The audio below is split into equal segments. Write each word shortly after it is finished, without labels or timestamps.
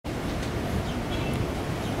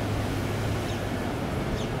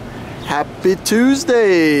Happy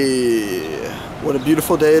Tuesday! What a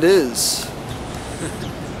beautiful day it is.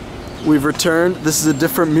 We've returned. This is a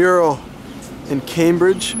different mural in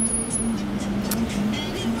Cambridge.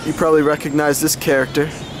 You probably recognize this character.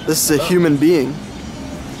 This is a human being.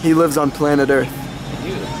 He lives on planet Earth.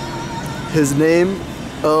 His name,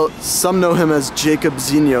 some know him as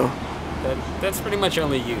Jacobzinho. That's pretty much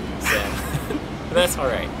only you, Sam. That's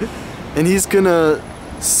alright. And he's gonna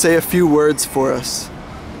say a few words for us.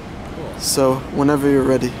 Cool. So, whenever you're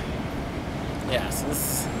ready. Yeah, so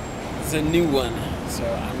this is a new one, so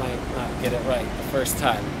I might not get it right the first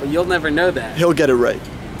time. But you'll never know that. He'll get it right.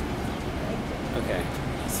 Okay,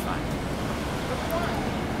 that's fine.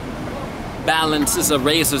 Balance is a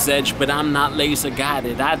razor's edge, but I'm not laser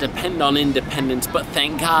guided. I depend on independence, but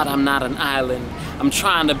thank God I'm not an island. I'm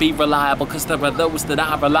trying to be reliable, cause there are those that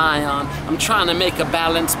I rely on. I'm trying to make a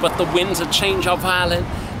balance, but the winds of change are violent.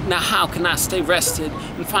 Now how can I stay rested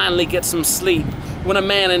and finally get some sleep when a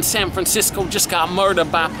man in San Francisco just got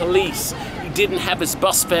murdered by police? He didn't have his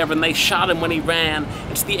bus fare and they shot him when he ran.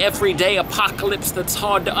 It's the everyday apocalypse that's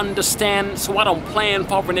hard to understand, so I don't plan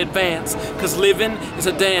for in advance, cause living is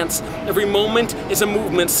a dance. Every moment is a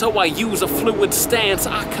movement, so I use a fluid stance.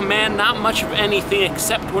 I command not much of anything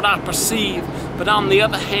except what I perceive, but on the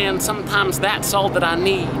other hand, sometimes that's all that I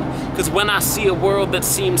need. Cause when I see a world that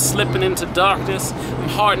seems slipping into darkness, I'm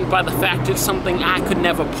heartened by the fact it's something I could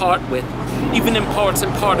never part with. Even in parts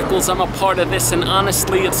and particles, I'm a part of this, and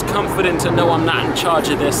honestly, it's comforting to know I'm not in charge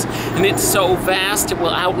of this. And it's so vast, it will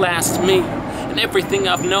outlast me. And everything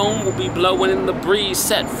I've known will be blowing in the breeze,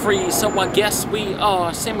 set free. So I guess we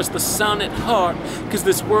are, same as the sun at heart, cause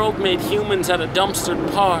this world made humans out of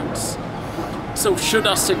dumpstered parts. So should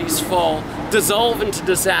our cities fall, dissolve into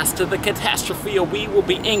disaster, the catastrophe, or we will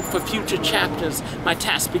be ink for future chapters, my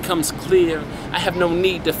task becomes clear. I have no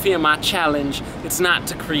need to fear my challenge. It's not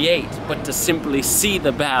to create, but to simply see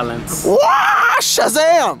the balance. Wah!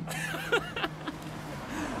 Shazam!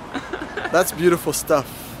 That's beautiful stuff.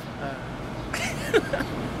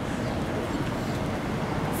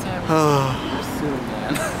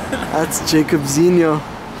 That's Jacobzinho.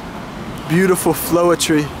 Beautiful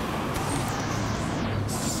Floetry.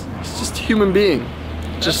 Just a human being,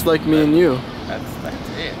 just like me and you. That's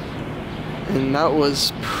it. And that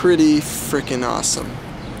was pretty freaking awesome.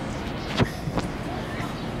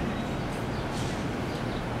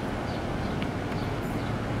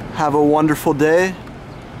 Have a wonderful day.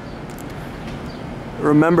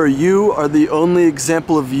 Remember, you are the only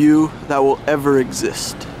example of you that will ever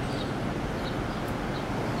exist.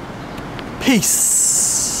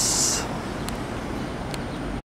 Peace.